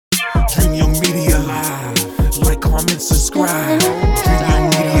Dream Young Media Live. Like, comment, subscribe. Dream Young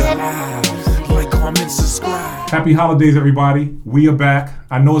Media Live. Like, comment, subscribe. Happy holidays, everybody. We are back.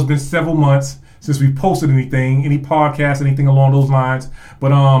 I know it's been several months since we've posted anything, any podcast, anything along those lines.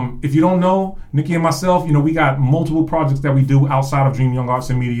 But if you don't know, Nikki and myself, we got multiple projects that we do outside of Dream Young Arts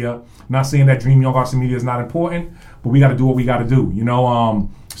and Media. Not saying that Dream Young Arts and Media is not important, but we got to do what we got to do,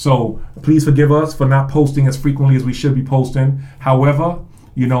 So please forgive us for not posting as frequently as we should be posting. However,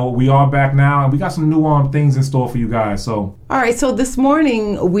 we are back now, and we got some new things in store for you guys. So, all right. So this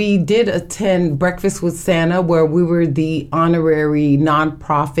morning we did attend Breakfast with Santa, where we were the honorary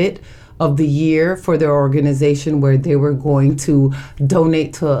nonprofit of the year for their organization, where they were going to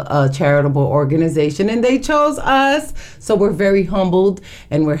donate to a charitable organization, and they chose us. So we're very humbled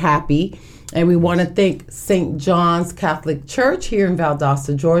and we're happy. And we want to thank St. John's Catholic Church here in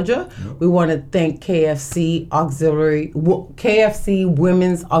Valdosta, Georgia. Yep. We want to thank KFC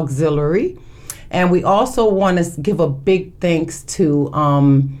Women's Auxiliary. And we also want to give a big thanks to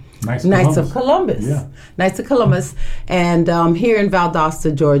Knights of Columbus. Yeah. Knights of Columbus, and here in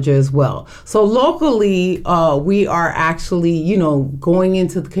Valdosta, Georgia as well. So locally, we are actually, going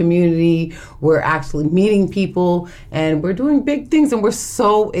into the community. We're actually meeting people, and we're doing big things, and we're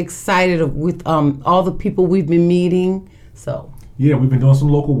so excited with all the people we've been meeting. So yeah, we've been doing some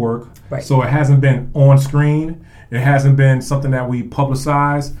local work. Right. So it hasn't been on screen. It hasn't been something that we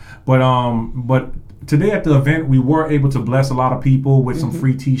publicize, but today at the event, we were able to bless a lot of people with some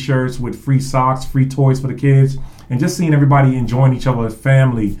free T-shirts, with free socks, free toys for the kids, and just seeing everybody enjoying each other,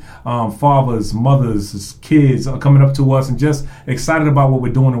 family, fathers, mothers, kids coming up to us and just excited about what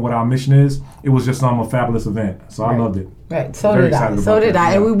we're doing and what our mission is. It was just a fabulous event. So I loved it. Right. So did I. So did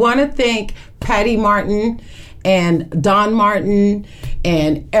I. And we want to thank Patty Martin and Don Martin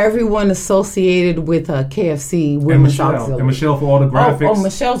and everyone associated with KFC Women's Auxiliary. And Michelle for all the graphics. Oh,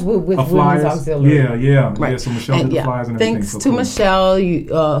 Michelle's with Women's Auxiliary. Yeah. Right. Yeah, so Michelle did the flyers and everything. Thanks to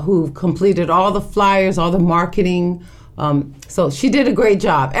Michelle, who completed all the flyers, all the marketing. So she did a great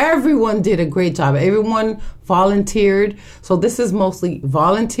job. Everyone did a great job. Everyone volunteered. So this is mostly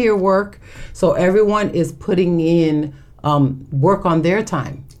volunteer work. So everyone is putting in work on their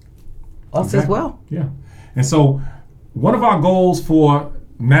time. Us as well. Yeah. And so one of our goals for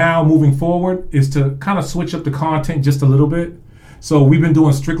now moving forward is to kind of switch up the content just a little bit. So we've been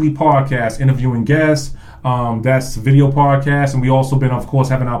doing strictly podcasts, interviewing guests. That's video podcasts. And we also been, of course,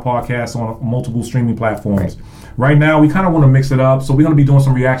 having our podcasts on multiple streaming platforms. Right now, we kind of want to mix it up. So we're going to be doing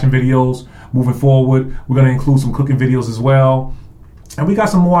some reaction videos moving forward. We're going to include some cooking videos as well. And we got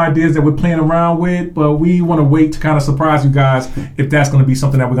some more ideas that we're playing around with, but we want to wait to kind of surprise you guys if that's going to be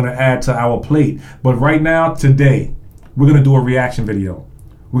something that we're going to add to our plate. But right now, today, we're going to do a reaction video.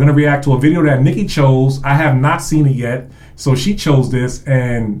 We're going to react to a video that Nikki chose. I have not seen it yet, so she chose this,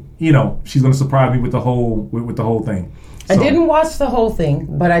 and she's going to surprise me with the whole thing. I didn't watch the whole thing,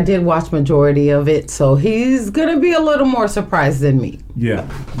 but I did watch majority of it, so he's going to be a little more surprised than me. Yeah.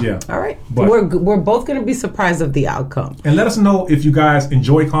 All right. But we're both going to be surprised of the outcome. And let us know if you guys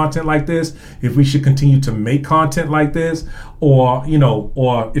enjoy content like this, if we should continue to make content like this, or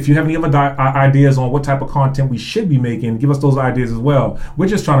if you have any other ideas on what type of content we should be making, give us those ideas as well. We're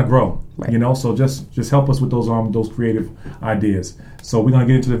just trying to grow, so just help us with those creative ideas. So we're going to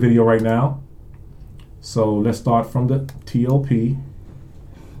get into the video right now. So let's start from the TOP,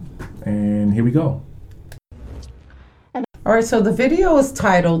 and here we go. All right, so the video is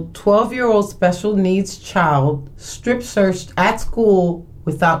titled 12-Year-Old Special Needs Child Strip Searched at School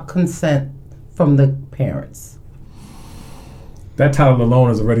Without Consent from the Parents. That title alone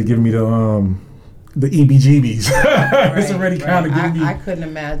has already given me the EBGBs. It's already kind of giving me... I couldn't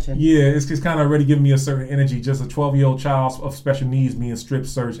imagine. Yeah, it's just kind of already giving me a certain energy. Just a 12-year-old child of special needs being strip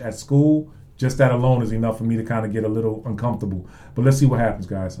searched at school. Just that alone is enough for me to kind of get a little uncomfortable. But let's see what happens,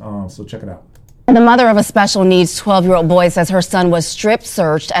 guys. So check it out. The mother of a special needs 12-year-old boy says her son was strip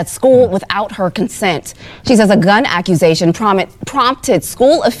searched at school without her consent. She says a gun accusation prompted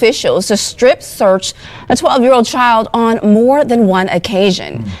school officials to strip search a 12-year-old child on more than one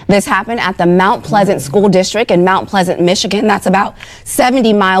occasion. This happened at the Mount Pleasant School District in Mount Pleasant, Michigan. That's about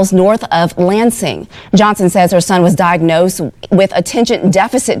 70 miles north of Lansing. Johnson says her son was diagnosed with attention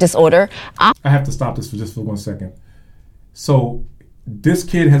deficit disorder. I have to stop this for just 1 second. So this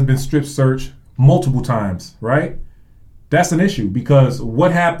kid has been strip searched multiple times, right? That's an issue, because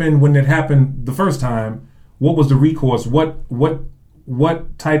what happened when it happened the first time? What was the recourse?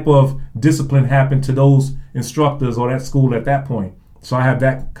 What type of discipline happened to those instructors or that school at that point? So I have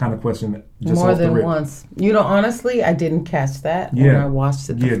that kind of question More than once. You know, honestly, I didn't catch that when I watched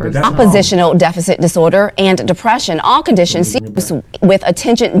it the first time. Oppositional deficit disorder and depression, all conditions with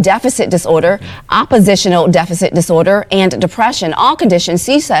attention deficit disorder, oppositional deficit disorder, and depression, all conditions,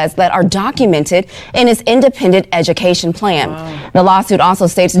 she says, that are documented in his independent education plan. Wow. The lawsuit also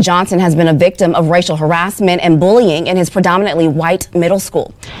states Johnson has been a victim of racial harassment and bullying in his predominantly white middle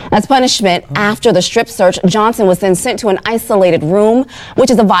school. As punishment, after the strip search, Johnson was then sent to an isolated room, which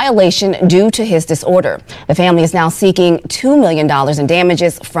is a violation due to his disorder. The family is now seeking $2 million in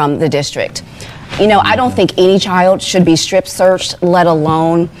damages from the district. You know, I don't think any child should be strip searched, let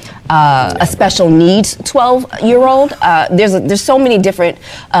alone a special needs 12-year-old. There's so many different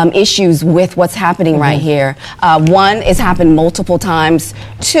issues with what's happening right here. One, it's happened multiple times.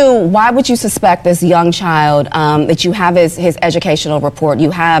 Two, why would you suspect this young child that you have his educational report?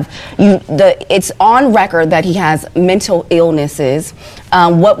 It's on record that he has mental illnesses.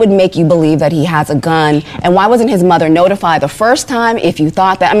 What would make you believe that he has a gun? And why wasn't his mother notified the first time if you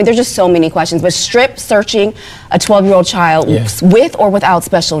thought that? I mean, there's just so many questions. But strip searching a 12-year-old child with or without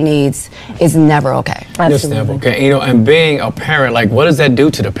special needs is never okay. It's never okay. You know, and being a parent, like, what does that do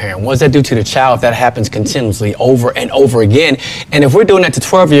to the parent? What does that do to the child if that happens continuously over and over again? And if we're doing that to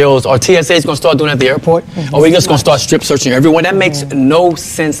 12-year-olds, or TSA is going to start doing that at the airport, or we're just going to start strip searching everyone, that makes no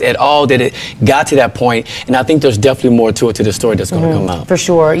sense at all that it got to that point. And I think there's definitely more to it, to the story that's going to come out. For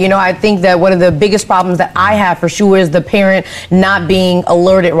sure. You know, I think that one of the biggest problems that I have for sure is the parent not being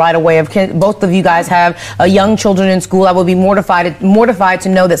alerted right away. If both of you guys have young children in school, I would be mortified to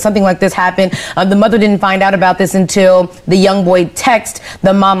know that something like this happened. The mother didn't find out about this until the young boy texted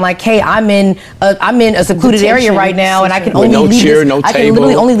the mom like, "Hey, I'm in a secluded area right now, and I can only I can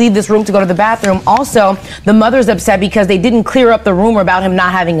literally only leave this room to go to the bathroom." Also, the mother's upset because they didn't clear up the rumor about him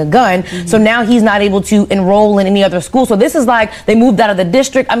not having a gun. So now he's not able to enroll in any other school. So this is like they moved out of the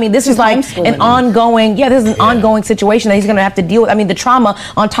district. I mean, this is like an ongoing, this is an ongoing situation that he's going to have to deal with. I mean, the trauma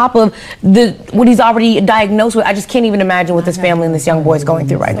on top of what he's already diagnosed with. I just can't even imagine what this family and this young boy is going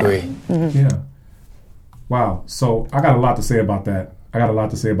through right now. Yeah. Wow. So I got a lot to say about that.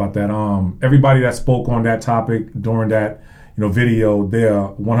 Everybody that spoke on that topic during that, video, they're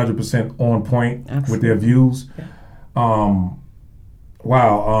 100% on point with their views. Wow.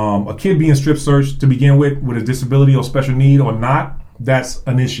 A kid being strip searched to begin with a disability or special need or not, that's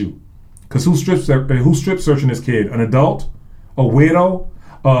an issue. Because who's strip searching this kid? An adult? A widow?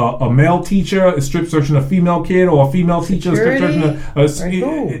 A male teacher is strip searching a female kid, or a female teacher is strip searching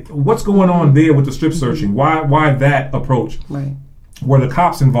what's going on there with the strip searching? Why that approach? Right. Were the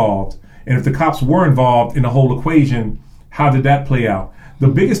cops involved? And if the cops were involved in the whole equation, how did that play out? The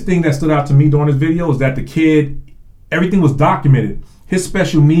biggest thing that stood out to me during this video is that the kid, everything was documented. His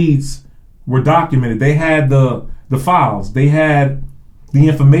special needs were documented. They had the files. They had the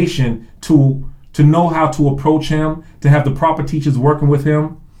information to know how to approach him, to have the proper teachers working with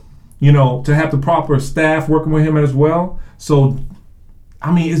him, to have the proper staff working with him as well. So,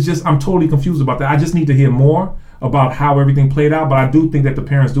 I mean, it's just, I'm totally confused about that. I just need to hear more about how everything played out, but I do think that the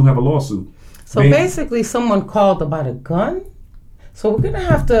parents do have a lawsuit. So basically someone called about a gun? So we're going to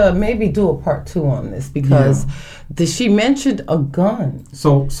have to maybe do a part 2 on this because she mentioned a gun.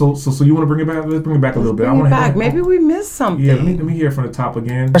 So you want to bring it back? Let's bring it back a little bit. I want to hear. Maybe we missed something. Yeah, let me hear from the top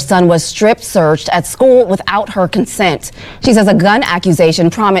again. Her son was strip searched at school without her consent. She says a gun accusation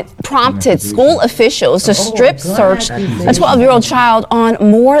prompted school officials to strip search a 12-year-old child on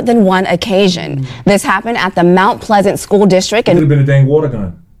more than one occasion. This happened at the Mount Pleasant School District. It could have been a dang water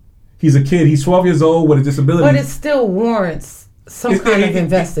gun. He's a kid. He's 12 years old with a disability. But it still warrants some kind of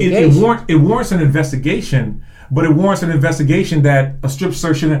investigation. It warrants an investigation, but it warrants an investigation that a strip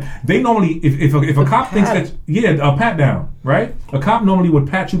search. They normally, if a cop thinks that, a pat down, right? A cop normally would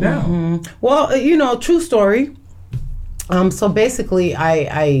pat you down. Mm-hmm. Well, true story. So basically,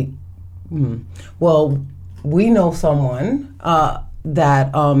 we know someone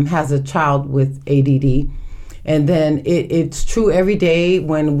that has a child with ADD. And then it's true every day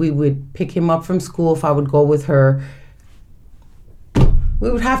when we would pick him up from school, if I would go with her, we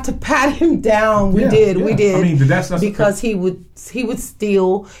would have to pat him down. We did. I mean, because he would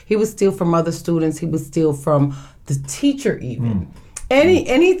steal from other students. He would steal from the teacher even.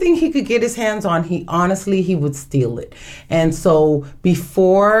 Anything he could get his hands on, he would steal it. And so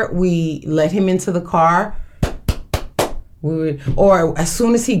before we let him into the car, or as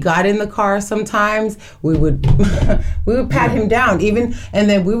soon as he got in the car, sometimes we would pat him down, and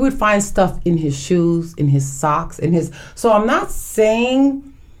then we would find stuff in his shoes, in his socks, so I'm not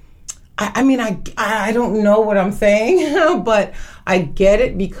saying, I don't know what I'm saying, but I get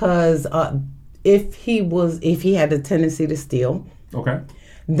it because if he had a tendency to steal,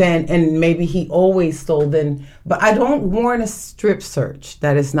 then, and maybe he always stole, then, but I don't warrant a strip search.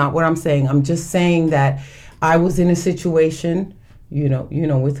 That is not what I'm saying. I'm just saying that I was in a situation, you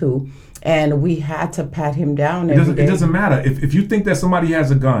know with who, and we had to pat him down every day. It doesn't matter. If you think that somebody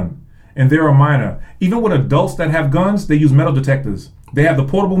has a gun and they're a minor, even with adults that have guns, they use metal detectors. They have the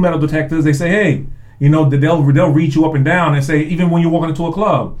portable metal detectors. They say, hey, they'll read you up and down and say, even when you're walking into a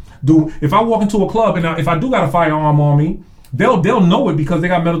club, if I walk into a club and if I do got a firearm on me, they'll know it because they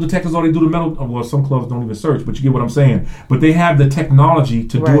got metal detectors, or they do the metal. Well, some clubs don't even search, but you get what I'm saying. But they have the technology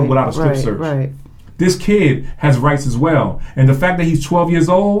to do it without a strip search. Right. This kid has rights as well, and the fact that he's 12 years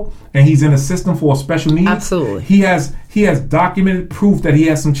old and he's in a system for special needs, absolutely, he has documented proof that he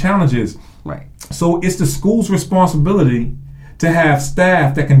has some challenges. Right. So it's the school's responsibility to have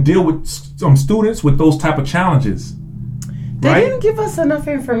staff that can deal with some students with those type of challenges. They didn't give us enough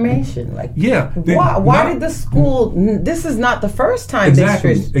information. Why did the school? This is not the first time.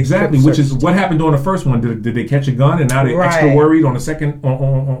 Exactly. Which is what happened on the first one. Did they catch a gun and now they're extra worried on the second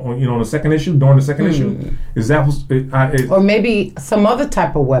on the second issue during the second issue? Is that or maybe some other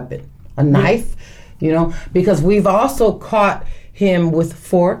type of weapon, a knife? Because we've also caught him with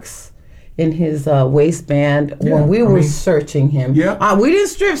forks in his waistband when we were searching him. Yeah. We didn't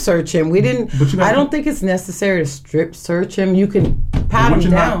strip search him. We didn't. I don't think it's necessary to strip search him. You can pat him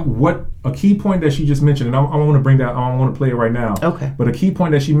down. What a key point that she just mentioned, and I want to bring that. I want to play it right now. Okay. But a key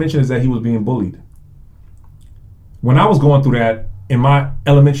point that she mentioned is that he was being bullied. When I was going through that in my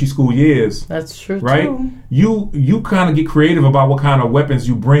elementary school years, that's true. Right? Too. You kind of get creative about what kind of weapons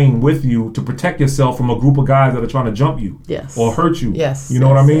you bring with you to protect yourself from a group of guys that are trying to jump you, or hurt you. Yes, you know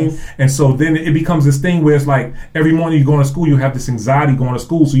what I mean. Yes. And so then it becomes this thing where it's like every morning you go to school, you have this anxiety going to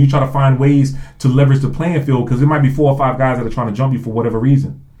school, so you try to find ways to leverage the playing field because there might be 4 or 5 guys that are trying to jump you for whatever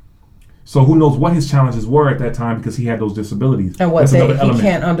reason. So who knows what his challenges were at that time because he had those disabilities. And what he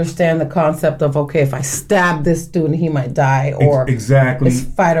can't understand the concept of, okay, if I stab this student, he might die, or exactly, it's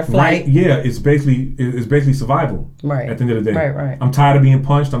fight or flight. Right? Yeah, it's basically survival. Right. At the end of the day. Right. I'm tired of being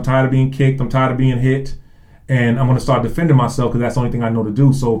punched. I'm tired of being kicked. I'm tired of being hit. And I'm going to start defending myself because that's the only thing I know to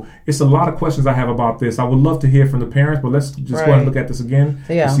do. So it's a lot of questions I have about this. I would love to hear from the parents, but let's just go ahead and look at this again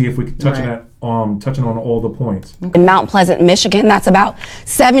to see if we can touching on all the points. In Mount Pleasant, Michigan, that's about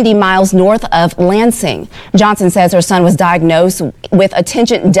 70 miles north of Lansing. Johnson says her son was diagnosed with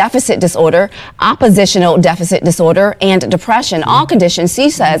attention deficit disorder, oppositional deficit disorder, and depression, all conditions she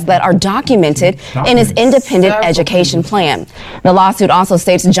says that are documented in his independent education plan. The lawsuit also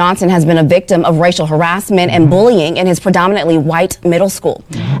states Johnson has been a victim of racial harassment and bullying in his predominantly white middle school.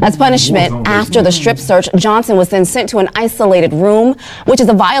 As punishment, after the strip search, Johnson was then sent to an isolated room, which is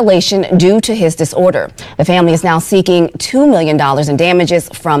a violation due to his disorder. The family is now seeking $2 million in damages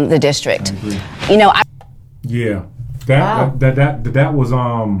from the district. That was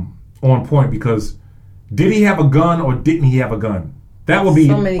on point because did he have a gun or didn't he have a gun? That would be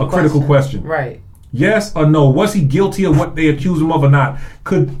a critical question. Right. Yes or no? Was he guilty of what they accused him of or not?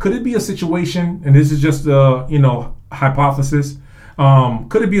 Could it be a situation, and this is just hypothesis,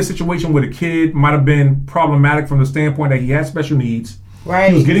 could it be a situation where the kid might have been problematic from the standpoint that he had special needs? Right.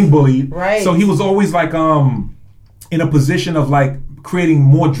 He was getting bullied. Right. So he was always like in a position of like creating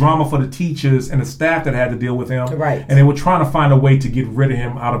more drama for the teachers and the staff that had to deal with him. Right. And they were trying to find a way to get rid of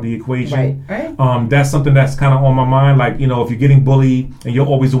him out of the equation. Right. That's something that's kind of on my mind. Like, if you're getting bullied and you're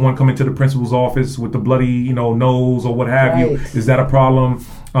always the one coming to the principal's office with the bloody, nose or what have you, is that a problem?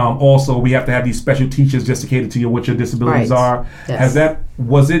 Also, we have to have these special teachers just to cater to what your disabilities are. Yes.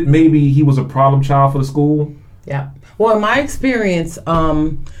 Was it maybe he was a problem child for the school? Yeah. Well, in my experience,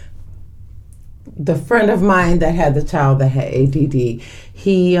 the friend of mine that had the child that had ADD,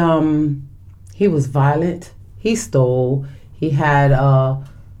 he was violent. He stole. He had how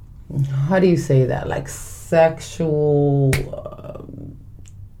do you say that? Like sexual.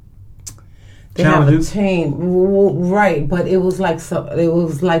 They challenges. Have a chain, right? But it was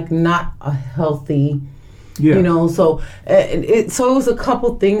like not a healthy. Yeah. So it was a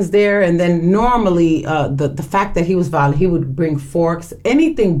couple things there, and then normally the fact that he was violent, he would bring forks,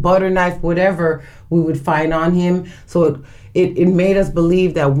 anything, butter knife, whatever we would find on him. So it made us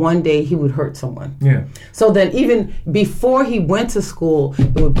believe that one day he would hurt someone. Yeah. So then even before he went to school,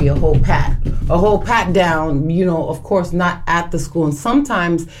 it would be a whole pat down. Of course not at the school, and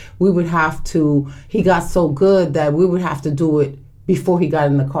sometimes we would have to. He got so good that we would have to do it before he got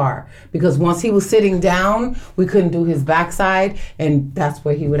in the car, because once he was sitting down, we couldn't do his backside, and that's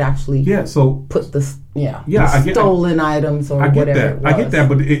where he would actually put the stolen items or whatever it was. I get that,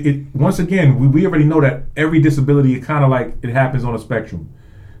 but it once again, we already know that every disability is kind of like it happens on a spectrum.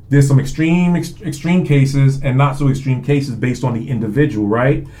 there's some extreme cases and not so extreme cases based on the individual,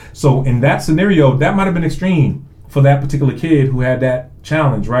 right? So in that scenario, that might have been extreme for that particular kid who had that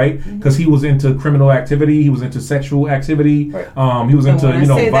challenge, right? Because he was into criminal activity, he was into sexual activity, he was into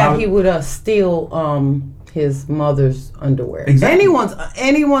say violence. that he would steal his mother's underwear. Exactly.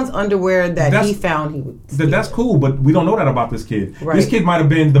 Anyone's underwear that he found, he would steal. That's cool, but we don't know that about this kid. Right. This kid might have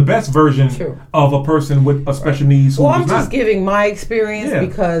been the best version of a person with a special needs. Well, I'm just giving my experience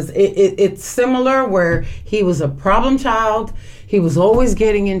because it's similar, where he was a problem child. He was always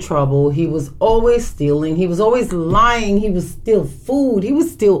getting in trouble. He was always stealing. He was always lying. He would steal food. He would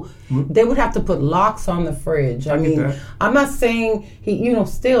steal. They would have to put locks on the fridge. I mean, I'm not saying he,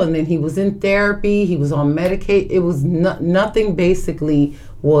 steal. And then he was in therapy. He was on Medicaid. It was nothing. Basically,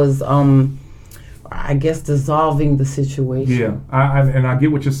 was I guess dissolving the situation. Yeah, I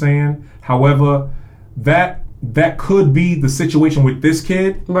get what you're saying. However, that could be the situation with this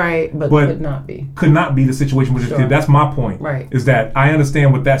kid. Right, but could not be. Could not be the situation with this kid. That's my point. Right. Is that I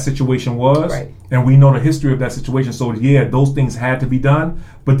understand what that situation was. Right. And we know the history of that situation. So yeah, those things had to be done.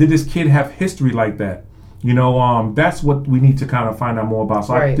 But did this kid have history like that? That's what we need to kind of find out more about.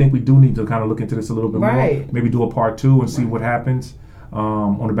 So I think we do need to kind of look into this a little bit more. Maybe do a part 2 and see what happens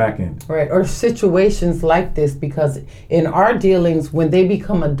on the back end. Right. Or situations like this, because in our dealings, when they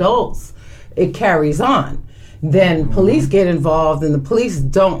become adults, it carries on. Then police get involved, and the police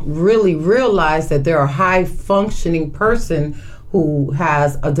don't really realize that they're a high-functioning person who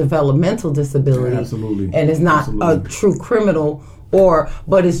has a developmental disability, and is not a true criminal,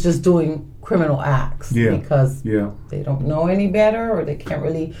 but is just doing criminal acts because they don't know any better, or they can't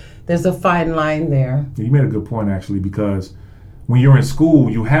really. There's a fine line there. You made a good point, actually, because when you're in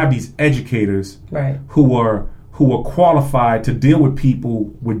school, you have these educators who are qualified to deal with people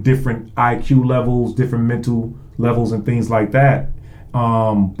with different IQ levels, different mental levels, and things like that.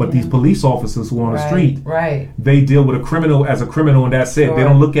 But these police officers who are on the street, they deal with a criminal as a criminal, and that's it. They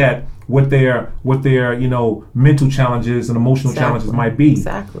don't look at what their mental challenges and emotional challenges might be.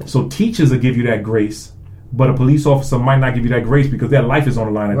 Exactly. So teachers will give you that grace, but a police officer might not give you that grace because their life is on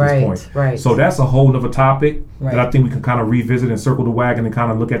the line at this point. Right. So that's a whole other topic that I think we can kind of revisit and circle the wagon and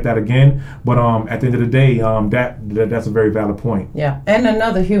kind of look at that again. But at the end of the day, that's a very valid point. Yeah, and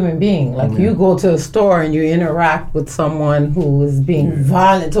another human being. Like you go to a store and you interact with someone who is being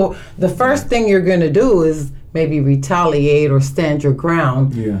violent. So the first thing you're going to do is maybe retaliate or stand your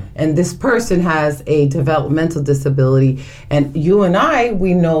ground. Yeah. And this person has a developmental disability, and you and I,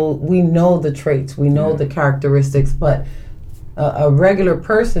 we know the traits, we know the characteristics, but a regular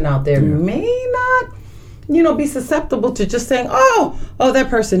person out there may not, be susceptible to just saying, oh, that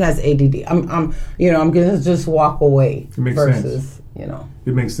person has ADD. I'm gonna just walk away. It makes sense.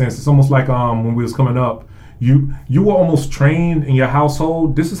 It makes sense. It's almost like when we was coming up, you were almost trained in your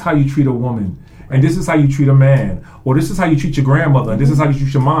household. This is how you treat a woman. And this is how you treat a man, or this is how you treat your grandmother, and this is how you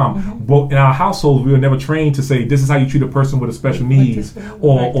treat your mom. But in our household, we were never trained to say this is how you treat a person with a special needs,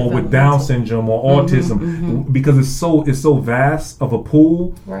 or with Down syndrome or autism, because it's so vast of a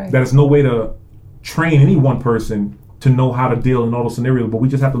pool that there's no way to train any one person to know how to deal in all those scenarios. But we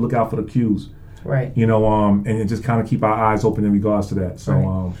just have to look out for the cues. Right. And just kind of keep our eyes open in regards to that.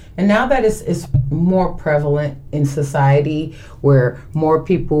 So, and now that it's more prevalent in society, where more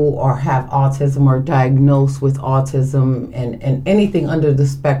people have autism or diagnosed with autism and anything under the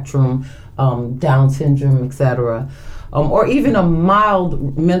spectrum, Down syndrome, etc., or even a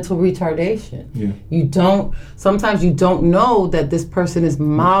mild mental retardation. Yeah. Sometimes you don't know that this person is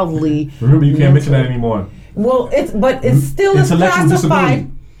mildly. Remember, you can't mention that anymore. Well, it's still is classified. Disability.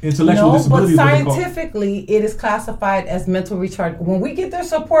 Intellectual disability. But scientifically, it is classified as mental retardation. When we get their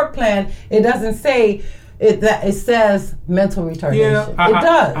support plan, it doesn't say it. That it says mental retardation. Yeah, it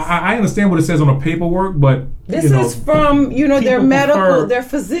does. I understand what it says on the paperwork, but this is from their medical, their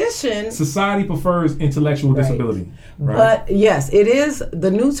physicians. Society prefers intellectual disability. Right? But yes, it is. The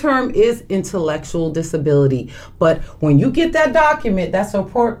new term is intellectual disability. But when you get that document, that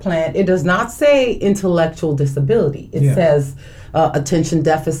support plan, it does not say intellectual disability. It says attention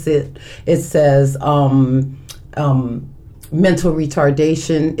deficit. It says mental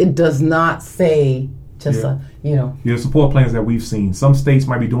retardation. It does not say just the support plans that we've seen. Some states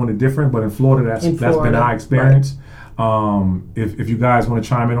might be doing it different, but in Florida, that's been our experience. Right. If you guys want to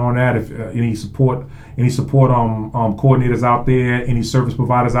chime in on that, if any support coordinators out there, any service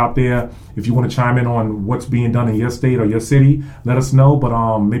providers out there, if you want to chime in on what's being done in your state or your city, let us know.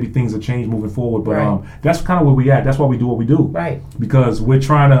 But maybe things will change moving forward. But that's kind of where we at. That's why we do what we do. Right. Because we're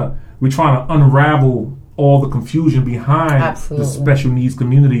trying to unravel all the confusion behind the special needs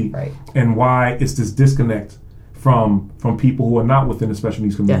community and why it's this disconnect from people who are not within the special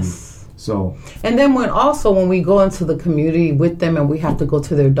needs community. Yes. So, and then when we go into the community with them and we have to go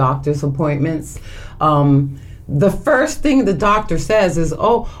to their doctor's appointments, the first thing the doctor says is,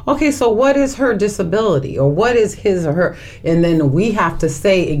 oh, okay, so what is her disability, or what is his or her? And then we have to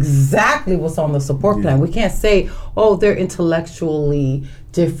say exactly what's on the support plan. We can't say, oh, they're intellectually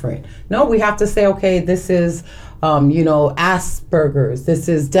different. No, we have to say, okay, this is Asperger's, this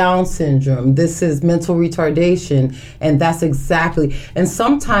is Down syndrome, this is mental retardation, and that's exactly. And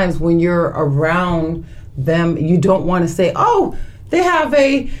sometimes when you're around them, you don't want to say, oh, they have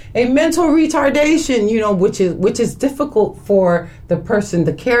a mental retardation, which is difficult for the person,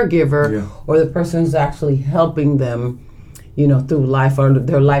 the caregiver, or the person who's actually helping them, through life, or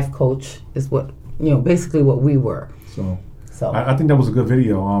their life coach is what, basically what we were. So I think that was a good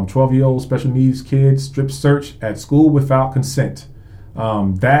video. 12-year-old special needs kid strip search at school without consent.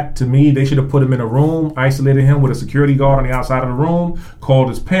 That, to me, they should have put him in a room, isolated him with a security guard on the outside of the room, called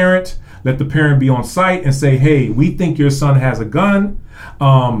his parent, let the parent be on site and say, hey, we think your son has a gun.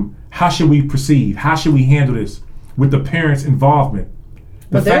 How should we proceed? How should we handle this with the parent's involvement?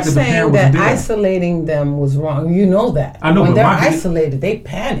 But they're saying that isolating them was wrong. You know that. I know. When they're isolated, they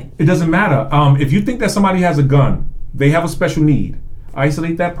panic. It doesn't matter. If you think that somebody has a gun, they have a special need,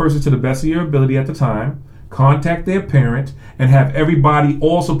 isolate that person to the best of your ability at the time, contact their parent, and have everybody,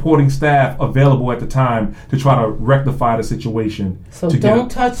 all supporting staff, available at the time to try to rectify the situation. So don't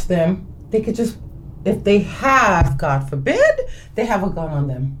touch them. They could just, if they have, God forbid, they have a gun on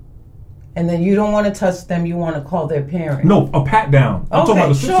them. And then you don't want to touch them, you want to call their parent. No, a pat down. I'm talking about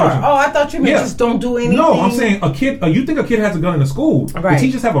the sure. Oh, I thought you meant just don't do anything. No, I'm saying a kid, you think a kid has a gun in the school. Right. The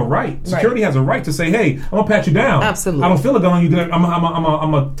teachers have a right. Security has a right to say, hey, I'm going to pat you down. Absolutely. I don't feel a gun on you.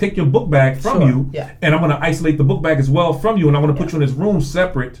 I'm going to take your book bag from you. Yeah. And I'm going to isolate the book bag as well from you. And I'm going to put you in this room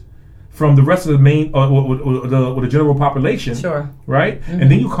separate from the rest of the main, or the general population. Sure. Right? Mm-hmm.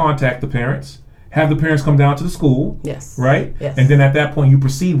 And then you contact the parents. Have the parents come down to the school. Yes. Right? Yes. And then at that point, you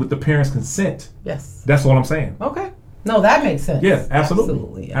proceed with the parents' consent. Yes. That's all I'm saying. Okay. No, that makes sense. Yeah,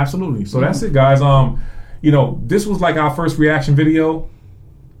 absolutely. Yeah. Absolutely. So that's it, guys. This was like our first reaction video.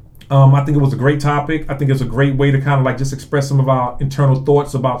 I think it was a great topic. I think it's a great way to kind of like just express some of our internal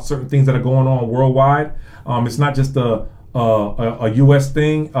thoughts about certain things that are going on worldwide. It's not just a U.S.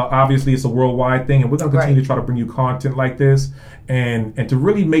 thing. Obviously, it's a worldwide thing, and we're going to continue to try to bring you content like this, and to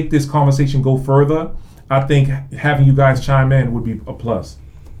really make this conversation go further. I think having you guys chime in would be a plus.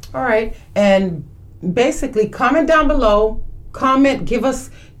 All right, and basically, comment down below. Comment, give us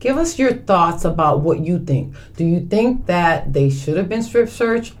your thoughts about what you think. Do you think that they should have been strip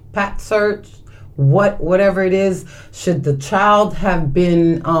searched, pat searched, whatever it is? Should the child have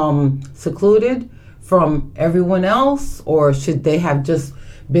been secluded from everyone else, or should they have just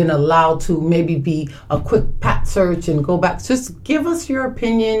been allowed to maybe be a quick pat search and go back? Just give us your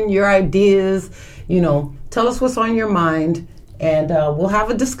opinion, your ideas, tell us what's on your mind, and we'll have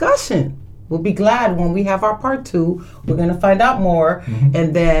a discussion. We'll be glad when we have our part 2. We're going to find out more,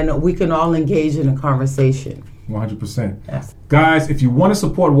 and then we can all engage in a conversation. 100%. Yes. Guys, if you want to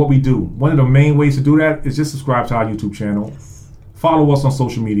support what we do, one of the main ways to do that is just subscribe to our YouTube channel. Yes. Follow us on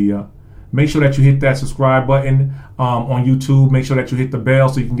social media. Make sure that you hit that subscribe button on YouTube. Make sure that you hit the bell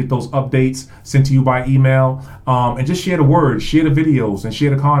so you can get those updates sent to you by email. And just share the word, share the videos, and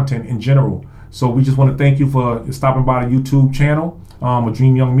share the content in general. So we just want to thank you for stopping by the YouTube channel with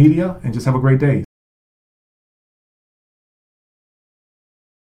Dream Young Media, and just have a great day.